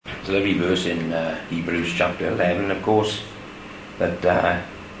a lovely verse in Hebrews chapter 11, of course, that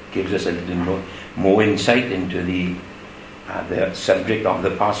gives us a little more insight into the subject of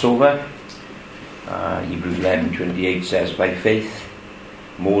the Passover. Hebrews 11:28 says, "By faith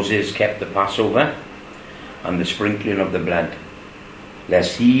Moses kept the Passover and the sprinkling of the blood,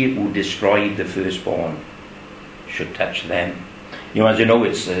 lest he who destroyed the firstborn should touch them." As you know,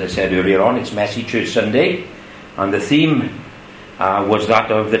 it's said earlier on, it's Messy Church Sunday, and the theme was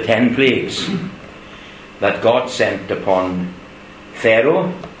that of the 10 plagues that God sent upon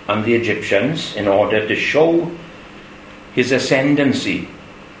Pharaoh and the Egyptians in order to show his ascendancy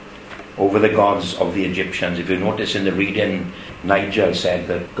over the gods of the Egyptians. If you notice in the reading, Nigel said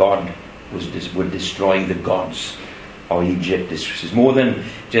that God would destroy the gods of Egypt. This is more than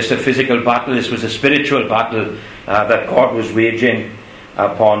just a physical battle. This was a spiritual battle that God was waging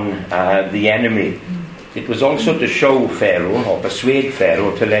upon the enemy. It was also to show Pharaoh, or persuade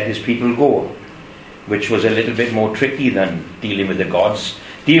Pharaoh, to let his people go, which was a little bit more tricky than dealing with the gods.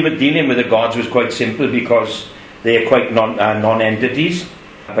 Dealing with the gods was quite simple because they are quite non-entities.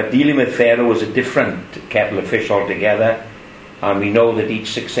 But dealing with Pharaoh was a different kettle of fish altogether. And we know that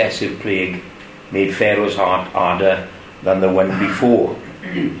each successive plague made Pharaoh's heart harder than the one before.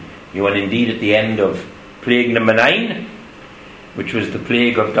 And indeed at the end of plague number 9, which was the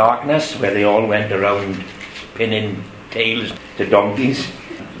plague of darkness, where they all went around pinning tails to donkeys.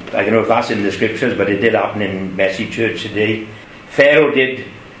 I don't know if that's in the scriptures, but it did happen in Messy Church today. Pharaoh did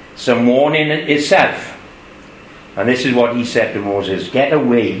some warning himself. And this is what he said to Moses: "Get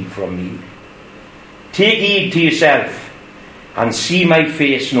away from me. Take heed to yourself and see my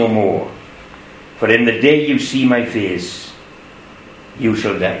face no more. For in the day you see my face, you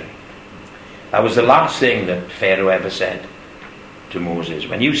shall die." That was the last thing that Pharaoh ever said to Moses.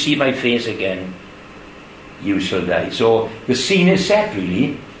 When you see my face again, you shall die. So the scene is set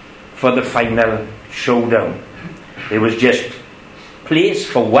really for the final showdown. There was just place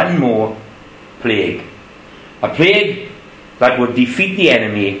for one more plague. A plague that would defeat the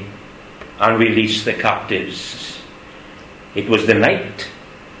enemy and release the captives. It was the night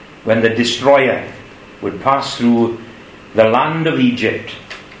when the destroyer would pass through the land of Egypt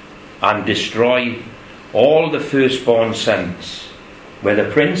and destroy all the firstborn sons,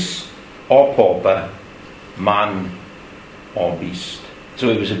 whether prince or pauper, man or beast. So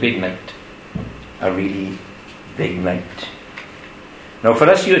it was a big night, a really big night. Now for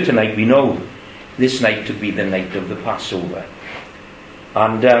us here tonight, we know this night to be the night of the Passover.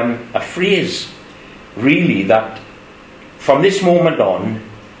 And a phrase really that from this moment on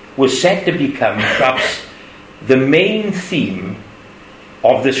was set to become perhaps the main theme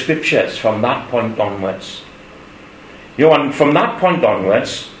of the scriptures from that point onwards. And from that point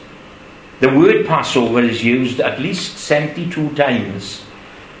onwards, the word Passover is used at least 72 times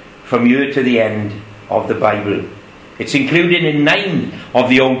from here to the end of the Bible. It's included in 9 of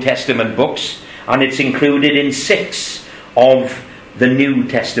the Old Testament books, and it's included in 6 of the New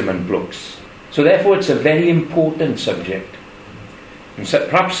Testament books. So therefore it's a very important subject. And so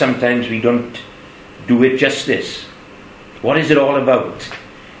perhaps sometimes we don't do it justice. What is it all about?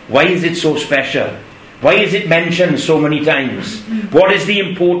 Why is it so special? Why is it mentioned so many times? What is the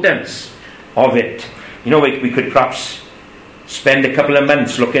importance of it? We could perhaps spend a couple of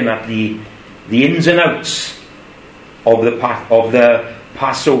months looking at the ins and outs of the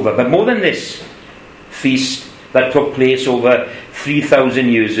Passover. But more than this feast that took place over 3,000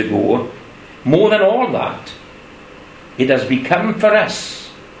 years ago, more than all that, it has become for us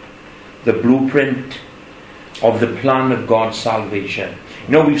the blueprint of the plan of God's salvation.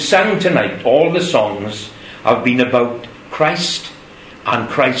 We've sung tonight, all the songs have been about Christ and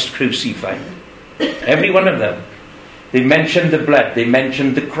Christ crucified. Every one of them. They mentioned the blood, they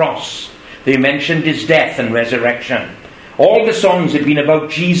mentioned the cross, they mentioned his death and resurrection. All the songs have been about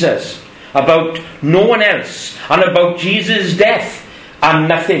Jesus, about no one else, and about Jesus' death and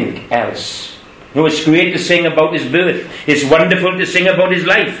nothing else. It's great to sing about his birth. It's wonderful to sing about his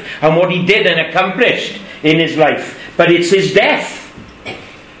life and what he did and accomplished in his life. But it's his death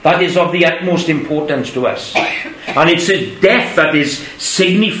that is of the utmost importance to us. And it's his death that is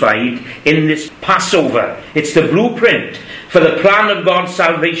signified in this Passover. It's the blueprint for the plan of God's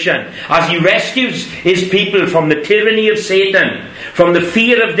salvation as he rescues his people from the tyranny of Satan, from the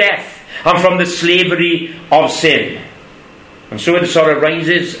fear of death, and from the slavery of sin. And so it sort of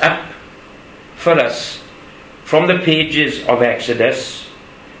rises up for us from the pages of Exodus,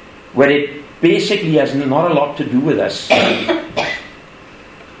 where it basically has not a lot to do with us,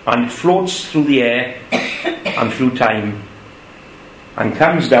 and it floats through the air and through time and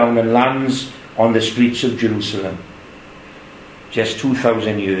comes down and lands on the streets of Jerusalem. just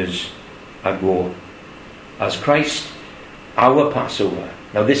 2,000 years ago as Christ, our Passover.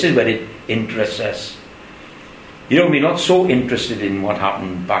 Now this is where it interests us. You know, we're not so interested in what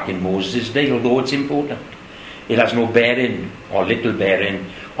happened back in Moses' day, although it's important. It has no bearing, or little bearing,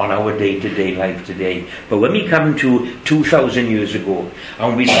 on our day-to-day life today. But when we come to 2,000 years ago,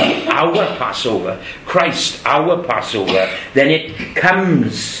 and we see our Passover, Christ, our Passover, then it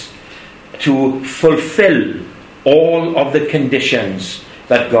comes to fulfill all of the conditions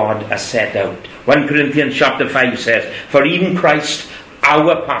that God has set out. 1 Corinthians chapter 5 says, "For even Christ,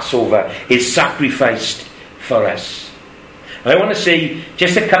 our Passover, is sacrificed for us." And I want to say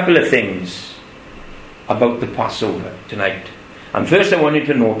just a couple of things about the Passover tonight. And first I want you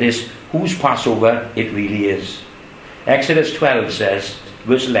to notice whose Passover it really is. Exodus 12 says,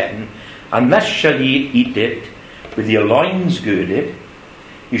 verse 11, "And thus shall ye eat it, with your loins girded,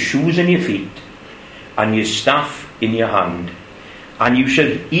 your shoes in your feet, and your staff in your hand. And you shall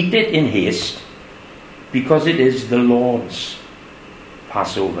eat it in haste, because it is the Lord's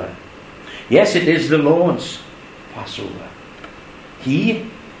Passover." Yes, it is the Lord's Passover. He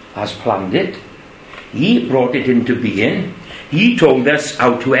has planned it. He brought it into being. He told us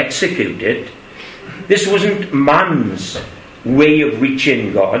how to execute it. This wasn't man's way of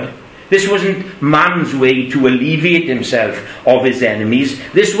reaching God. This wasn't man's way to alleviate himself of his enemies.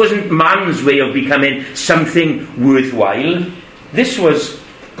 This wasn't man's way of becoming something worthwhile. This was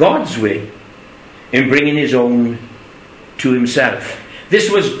God's way in bringing his own to himself. This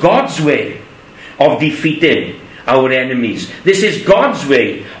was God's way of defeating our enemies. This is God's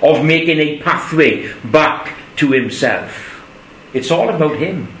way of making a pathway back to himself. It's all about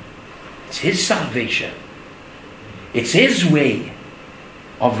him. It's his salvation. It's his way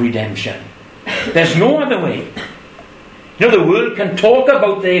of redemption. There's no other way. You know, the world can talk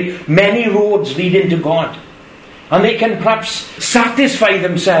about the many roads leading to God, and they can perhaps satisfy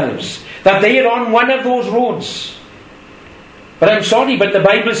themselves that they are on one of those roads. But I'm sorry, but the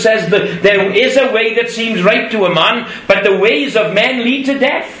Bible says that there is a way that seems right to a man, but the ways of men lead to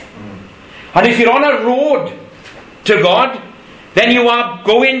death. And if you're on a road to God, then you are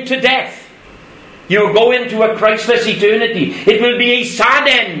going to death. You go into a Christless eternity. It will be a sad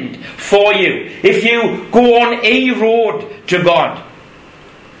end for you if you go on a road to God.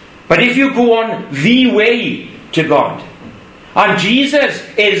 But if you go on the way to God, and Jesus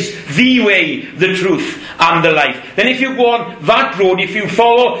is the way, the truth, and the life, then if you go on that road, if you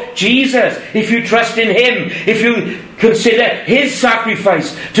follow Jesus, if you trust in him, if you consider his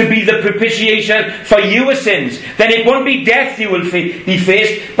sacrifice to be the propitiation for your sins, then it won't be death you will be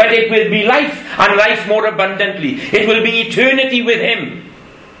faced, but it will be life, and life more abundantly. It will be eternity with him.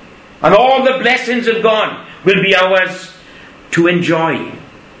 And all the blessings of God will be ours to enjoy.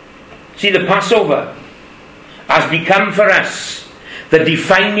 See, the Passover has become for us the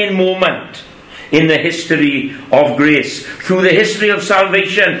defining moment in the history of grace. Through the history of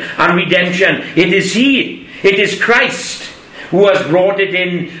salvation and redemption, it is he, it is Christ who has brought it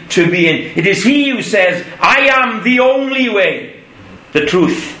into being. It is he who says, "I am the only way, the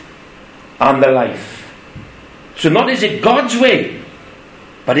truth, and the life." So not is it God's way,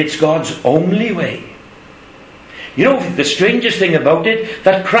 but it's God's only way. You know, the strangest thing about it,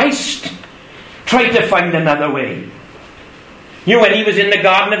 that Christ tried to find another way. You know, when he was in the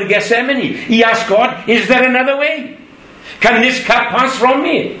Garden of Gethsemane, he asked God, "Is there another way? Can this cup pass from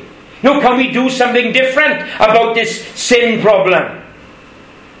me? You know, can we do something different about this sin problem?"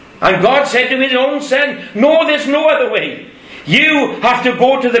 And God said to his own son, "No, there's no other way. You have to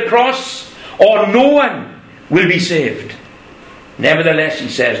go to the cross, or no one will be saved." Nevertheless, he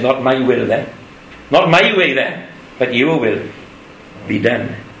says, "Not my will then. Not my way then, but your will be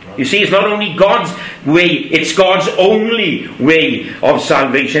done." You see, it's not only God's way, it's God's only way of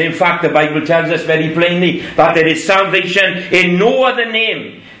salvation. In fact, the Bible tells us very plainly that there is salvation in no other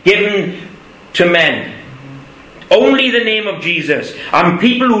name given to men. Only the name of Jesus. And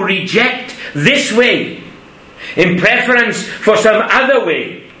people who reject this way in preference for some other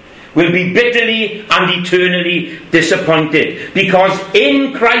way will be bitterly and eternally disappointed. Because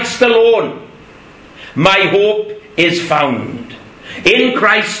in Christ alone, my hope is found. In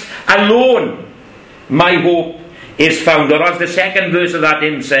Christ alone, my hope is found. Or as the second verse of that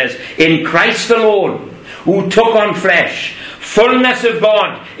hymn says, "In Christ alone, who took on flesh, fullness of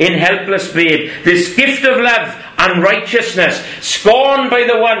God in helpless babe, this gift of love and righteousness, scorned by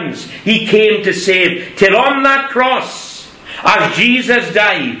the ones he came to save, till on that cross, as Jesus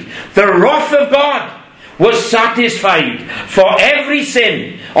died, the wrath of God was satisfied, for every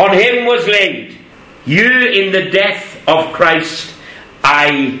sin on him was laid. You in the death of Christ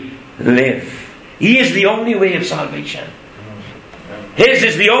I live." He is the only way of salvation. His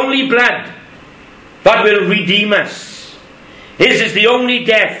is the only blood that will redeem us. His is the only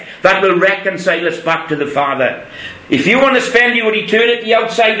death that will reconcile us back to the Father. If you want to spend your eternity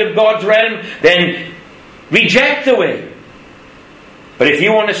outside of God's realm, then reject the way. But if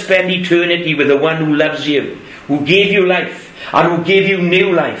you want to spend eternity with the one who loves you, who gave you life, and who gave you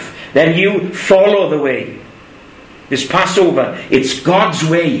new life, then you follow the way. This Passover, it's God's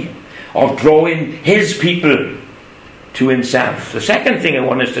way of drawing His people to Himself. The second thing I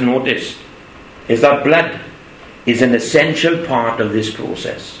want us to notice is that blood is an essential part of this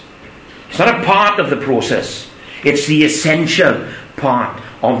process. It's not a part of the process. It's the essential part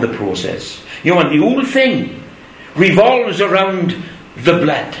of the process. You know, and the whole thing revolves around the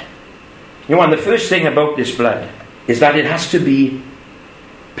blood. You know, and the first thing about this blood is that it has to be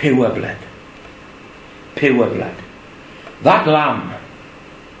pure blood. Pure blood. That lamb,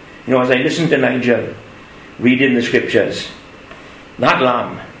 you know, as I listened to Nigel reading the scriptures, that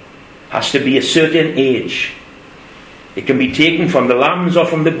lamb has to be a certain age. It can be taken from the lambs or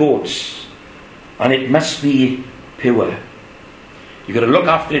from the goats, and it must be pure. You've got to look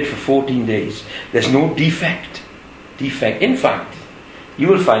after it for 14 days. There's no defect. In fact, you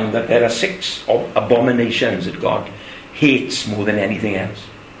will find that there are 6 abominations that God hates more than anything else.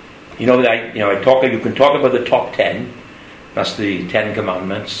 You know that you can talk about the top 10. That's the 10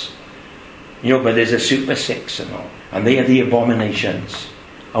 commandments. You know, but there's a super 6 and all, and they are the abominations.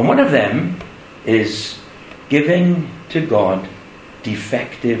 And one of them is giving to God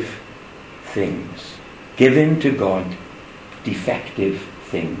defective things. Giving to God defective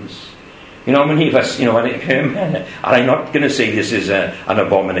things. You know, many of us, you know, and I'm not going to say this is an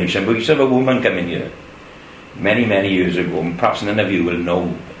abomination, but we used to have a woman come in here many, many years ago, and perhaps none of you will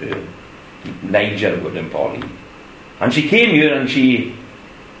know Nigel would and Polly. And she came here and she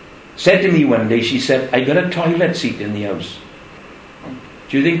said to me one day, she said, I got a toilet seat in the house.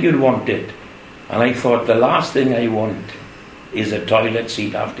 Do you think you'd want it? And I thought, the last thing I want is a toilet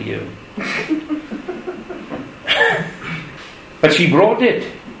seat after you. But she brought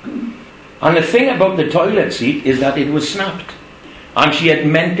it. And the thing about the toilet seat is that it was snapped. And she had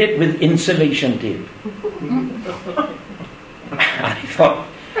meant it with insulation tape. And I thought,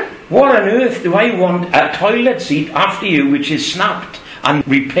 what on earth do I want a toilet seat after you which is snapped and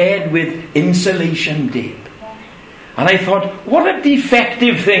repaired with insulation tape? And I thought, what a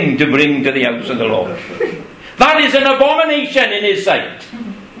defective thing to bring to the house of the Lord. That is an abomination in His sight.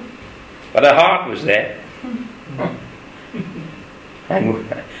 But her heart was there. And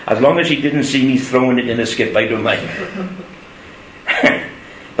as long as she didn't see me throwing it in a skip, I don't mind.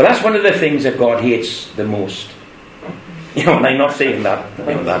 But that's one of the things that God hates the most. You know, and I'm not saying that. You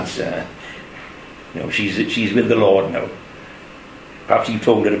know, that's she's with the Lord now. Perhaps you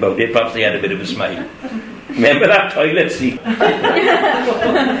told her about it. Perhaps they had a bit of a smile. Remember that toilet seat?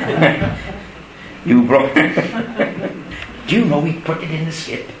 You brought. Do you know we put it in the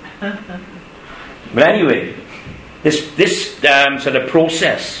skip? But anyway, this sort of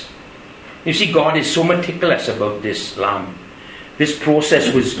process. You see, God is so meticulous about this lamb. This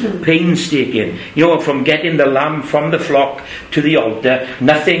process was painstaking. You know, from getting the lamb from the flock to the altar,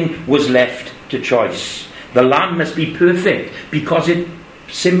 nothing was left to choice. The lamb must be perfect because it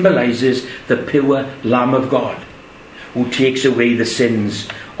symbolizes the pure Lamb of God who takes away the sins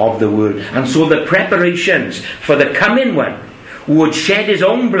of the world. And so the preparations for the coming one who would shed his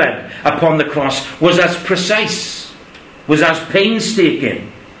own blood upon the cross was as precise, was as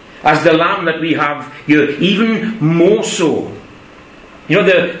painstaking as the lamb that we have here, even more so. You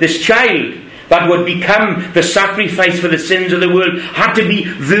know, this child that would become the sacrifice for the sins of the world had to be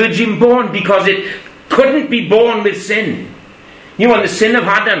virgin born because it couldn't be born with sin. You know, and the sin of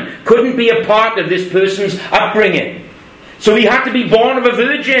Adam couldn't be a part of this person's upbringing. So he had to be born of a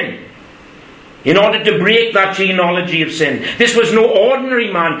virgin in order to break that genealogy of sin. This was no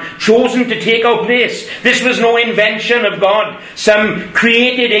ordinary man chosen to take our place. This was no invention of God, some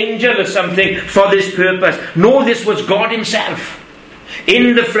created angel or something for this purpose. No, this was God Himself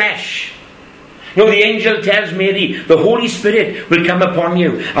in the flesh. You know, the angel tells Mary, the Holy Spirit will come upon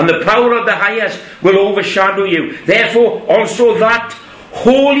you, and the power of the highest will overshadow you. Therefore, also that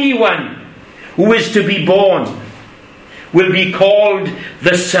Holy One who is to be born will be called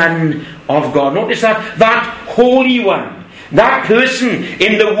the Son of God. Notice that Holy One, that person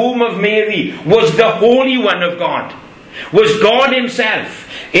in the womb of Mary was the Holy One of God, was God Himself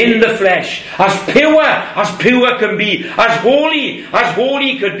in the flesh, as pure can be, as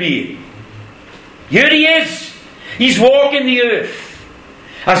holy could be. Here He is. He's walking the earth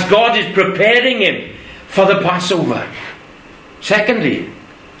as God is preparing Him for the Passover. Secondly,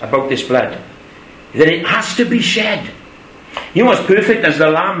 about this blood, that it has to be shed. You know, as perfect as the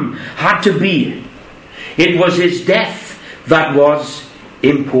Lamb had to be, it was his death that was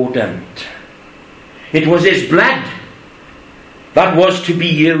important. It was his blood that was to be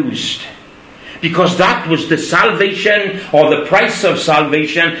used, because that was the salvation, or the price of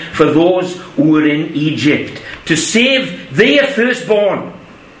salvation, for those who were in Egypt, to save their firstborn.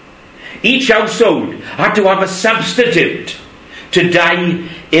 Each household had to have a substitute to die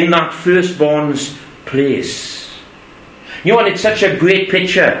in that firstborn's place. You know, and it's such a great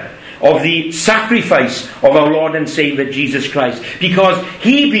picture of the sacrifice of our Lord and Saviour Jesus Christ, because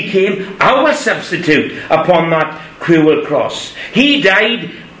he became our substitute upon that cruel cross. He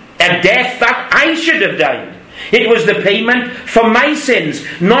died a death that I should have died. It was the payment for my sins,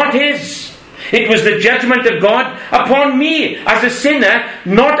 not his. It was the judgment of God upon me as a sinner,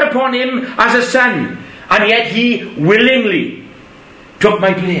 not upon him as a son. And yet he willingly took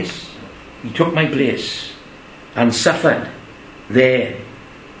my place. He took my place and suffered there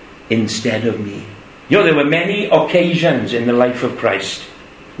instead of me. You know, there were many occasions in the life of Christ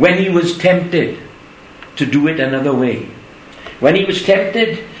when he was tempted to do it another way. When he was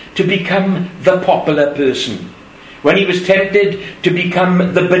tempted to become the popular person. When he was tempted to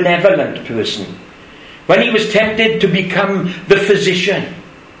become the benevolent person. When he was tempted to become the physician.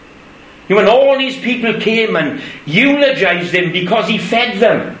 You know, when all these people came and eulogized him because he fed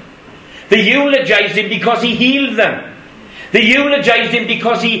them. They eulogized him because he healed them. They eulogized him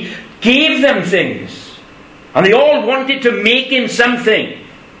because he gave them things. And they all wanted to make him something.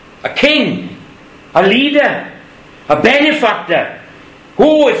 A king. A leader. A benefactor.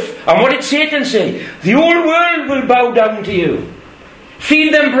 And what did Satan say? The whole world will bow down to you.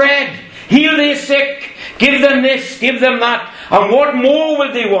 Feed them bread. Heal their sick. Give them this. Give them that. And what more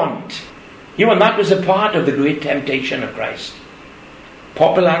will they want? You know, and that was a part of the great temptation of Christ.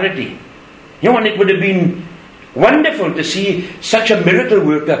 Popularity. You know, and it would have been wonderful to see such a miracle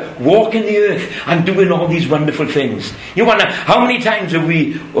worker walking the earth and doing all these wonderful things. You wonder, how many times have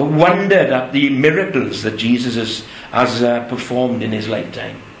we wondered at the miracles that Jesus has performed in his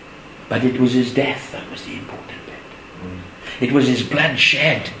lifetime? But it was his death that was the important bit. It was his blood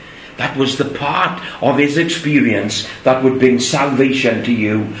shed that was the part of his experience that would bring salvation to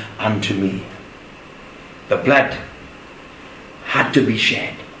you and to me. The blood had to be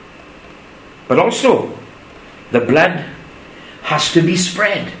shed. But also, the blood has to be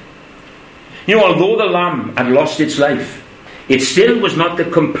spread. You know, although the lamb had lost its life, it still was not the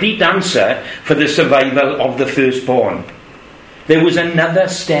complete answer for the survival of the firstborn. There was another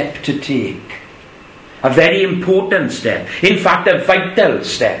step to take. A very important step. In fact, a vital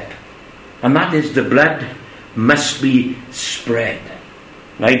step. And that is, the blood must be spread.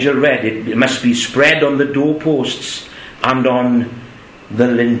 Nigel read, it must be spread on the doorposts and on the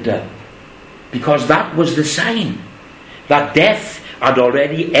lintel. Because that was the sign that death had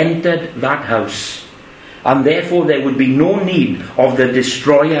already entered that house. And therefore there would be no need of the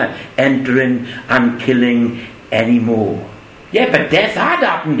destroyer entering and killing anymore. Yeah, but death had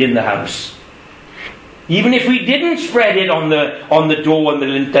happened in the house. Even if we didn't spread it on the door and the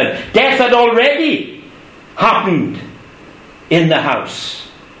lintel, death had already happened in the house.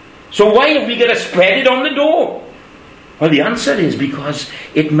 So why have we got to spread it on the door? Well, the answer is because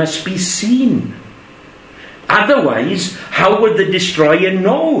it must be seen. Otherwise, how would the destroyer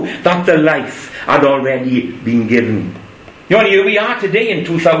know that the life had already been given? You know, here we are today in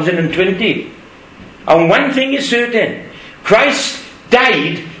 2020. And one thing is certain. Christ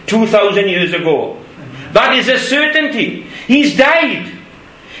died 2,000 years ago. That is a certainty. He's died.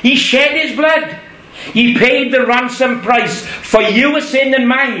 He shed his blood. He paid the ransom price for your sin and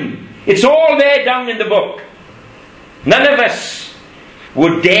mine. It's all there down in the book. None of us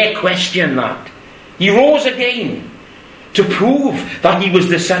would dare question that. He rose again to prove that he was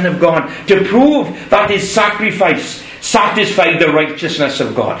the Son of God, to prove that his sacrifice satisfied the righteousness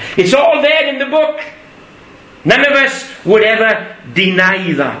of God. It's all there in the book. None of us would ever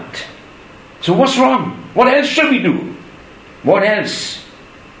deny that. So what's wrong? What else should we do? What else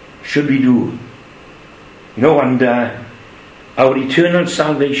should we do? You know, and our eternal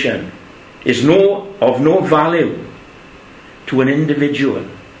salvation is of no value to an individual.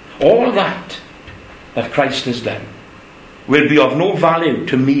 All that Christ has done will be of no value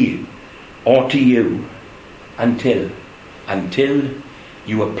to me or to you until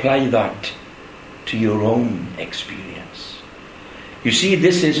you apply that to your own experience. You see,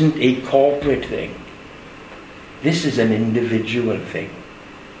 this isn't a corporate thing. This is an individual thing.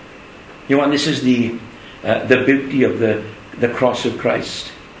 You know, and this is the beauty of the cross of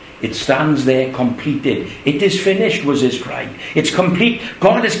Christ. It stands there completed. It is finished, was his cry. It's complete.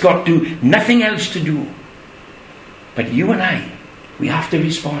 God has got nothing else to do. But you and I, we have to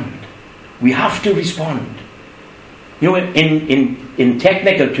respond. We have to respond. You know, in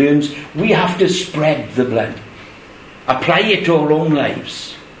technical terms, we have to spread the blood. Apply it to our own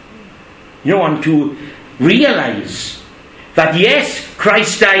lives. You know, and to realize that yes,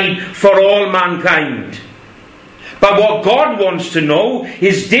 Christ died for all mankind. But what God wants to know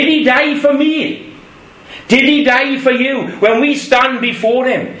is, did He die for me? Did He die for you? When we stand before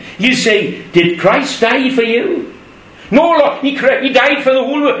Him, you say, did Christ die for you? No, Lord, He died for the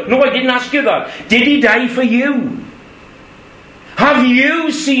whole world. No, I didn't ask you that. Did He die for you? Have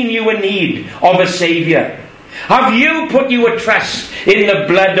you seen you in need of a Saviour? Have you put your trust in the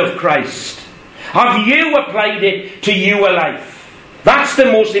blood of Christ? Have you applied it to your life? That's the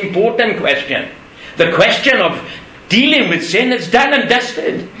most important question. The question of dealing with sin is done and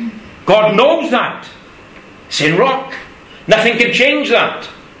dusted. God knows that. Sin rock. Nothing can change that.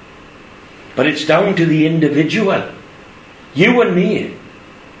 But it's down to the individual, you and me,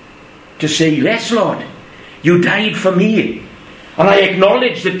 to say, yes, Lord, you died for me. And I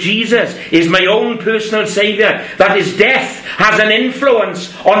acknowledge that Jesus is my own personal Saviour, that His death has an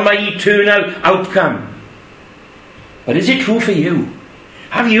influence on my eternal outcome. But is it true for you?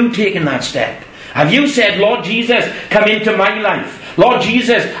 Have you taken that step? Have you said, Lord Jesus, come into my life. Lord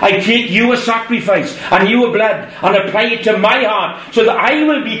Jesus, I take your sacrifice and your blood and apply it to my heart so that I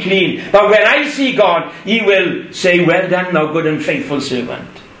will be clean. That when I see God, He will say, well done, thou good and faithful servant.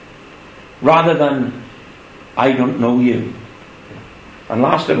 Rather than, I don't know you. And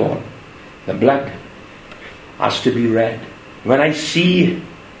last of all, the blood has to be red. When I see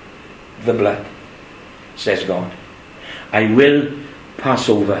the blood, says God, I will pass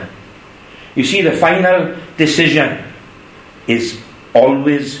over. You see, the final decision is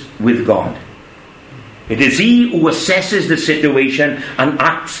always with God. It is He who assesses the situation and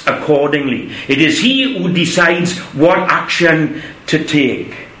acts accordingly. It is He who decides what action to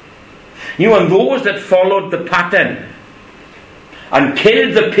take. You know, and those that followed the pattern and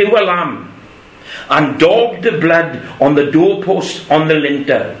killed the pure lamb and daubed the blood on the doorpost, on the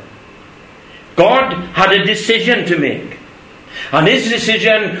lintel, God had a decision to make. And His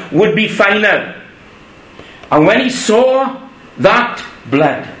decision would be final. And when He saw that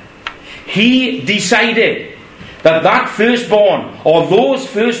blood, He decided that that firstborn, or those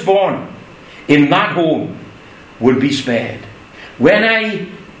firstborn in that home, would be spared. When I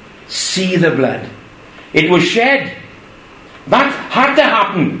see the blood, it was shed. That had to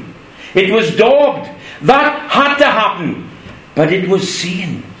happen. It was daubed. That had to happen. But it was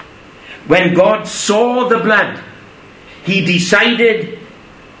seen. When God saw the blood, He decided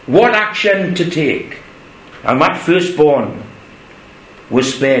what action to take. And that firstborn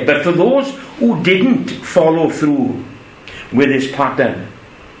was spared. But for those who didn't follow through with His pattern,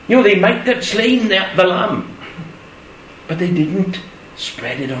 you know, they might have slain the lamb, but they didn't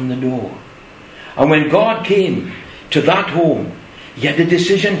spread it on the door. And when God came to that home, He had a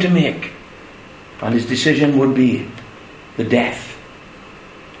decision to make. And His decision would be the death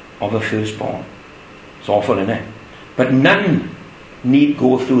of a firstborn. It's awful, isn't it? But none need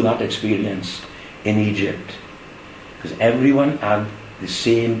go through that experience in Egypt, because everyone had the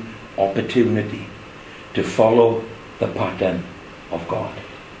same opportunity to follow the pattern of God.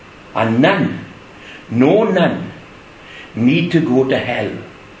 And none need to go to hell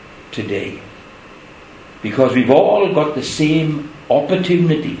today, because we've all got the same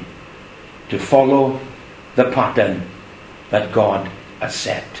opportunity to follow the pattern that God has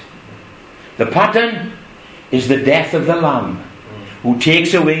set. The pattern is the death of the Lamb who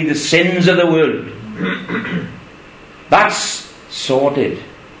takes away the sins of the world. That's sorted.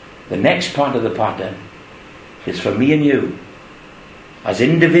 The next part of the pattern is for me and you as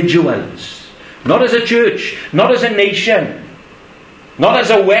individuals, not as a church, not as a nation, not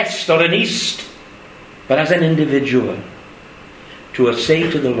as a west or an east, but as an individual, to say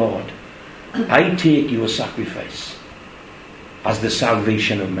to the Lord, I take your sacrifice as the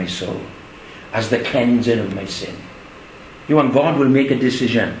salvation of my soul, as the cleansing of my sin. You know, and God will make a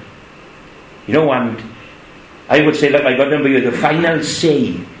decision. You know, and I would say, like I got to remember, the final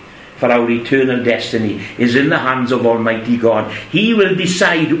say for our eternal destiny is in the hands of Almighty God. He will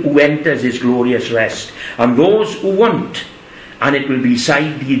decide who enters His glorious rest, and those who won't. And it will be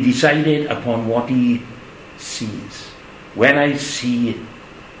decided upon what He sees. When I see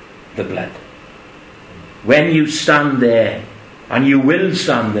the blood, when you stand there, and you will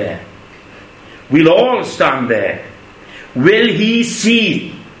stand there, we'll all stand there, will He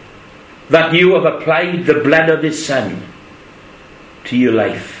see that you have applied the blood of His Son to your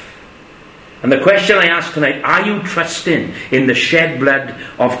life? And the question I ask tonight, are you trusting in the shed blood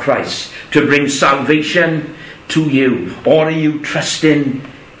of Christ to bring salvation, to you? Or are you trusting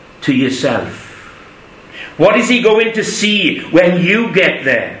to yourself? What is he going to see when you get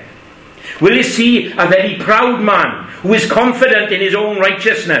there? Will he see a very proud man who is confident in his own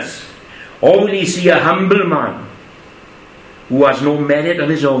righteousness? Or will he see a humble man who has no merit of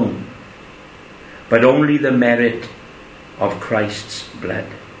his own, but only the merit of Christ's blood?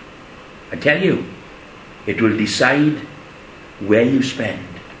 I tell you, it will decide where you spend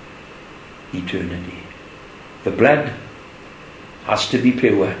eternity. The blood has to be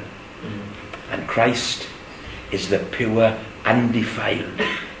pure, and Christ is the pure, undefiled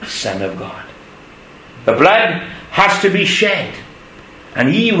Son of God. The blood has to be shed, and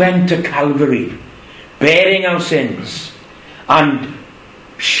he went to Calvary bearing our sins and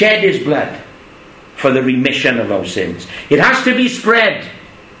shed his blood for the remission of our sins. It has to be spread.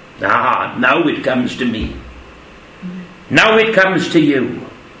 Now it comes to me. Now it comes to you.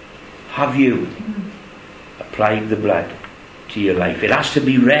 Have you applied the blood to your life? It has to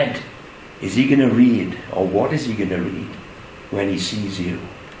be read. Is he going to read? Or what is he going to read when he sees you?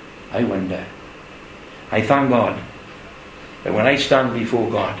 I wonder. I thank God that when I stand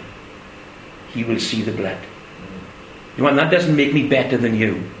before God, he will see the blood. You know, and that doesn't make me better than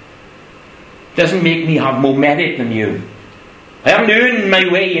you. Doesn't make me have more merit than you. I haven't earned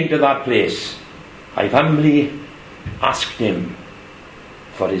my way into that place. I've humbly asked him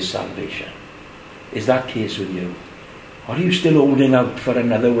for his salvation. Is that case with you? Or are you still holding out for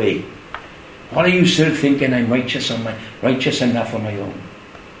another way? Or are you still thinking I'm righteous enough on my own?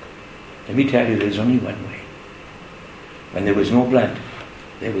 Let me tell you, there's only one way. When there was no blood,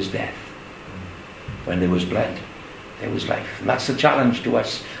 there was death. When there was blood, there was life. And that's the challenge to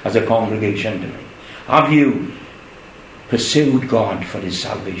us as a congregation tonight. Have you pursued God for his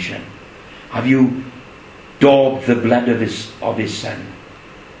salvation? Have you daubed the blood of his Son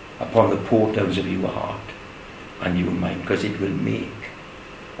upon the portals of your heart and your mind? Because it will make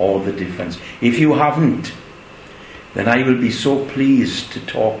all the difference. If you haven't, then I will be so pleased to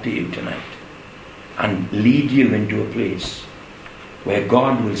talk to you tonight and lead you into a place where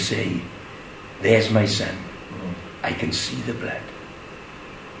God will say, there's my Son. I can see the blood.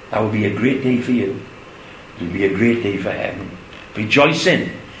 That will be a great day for you. It will be a great day for heaven.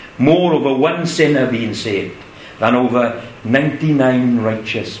 Rejoicing more over one sinner being saved than over 99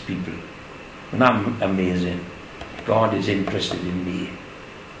 righteous people. And I'm amazing. God is interested in me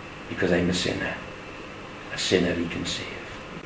because I'm a sinner he can save.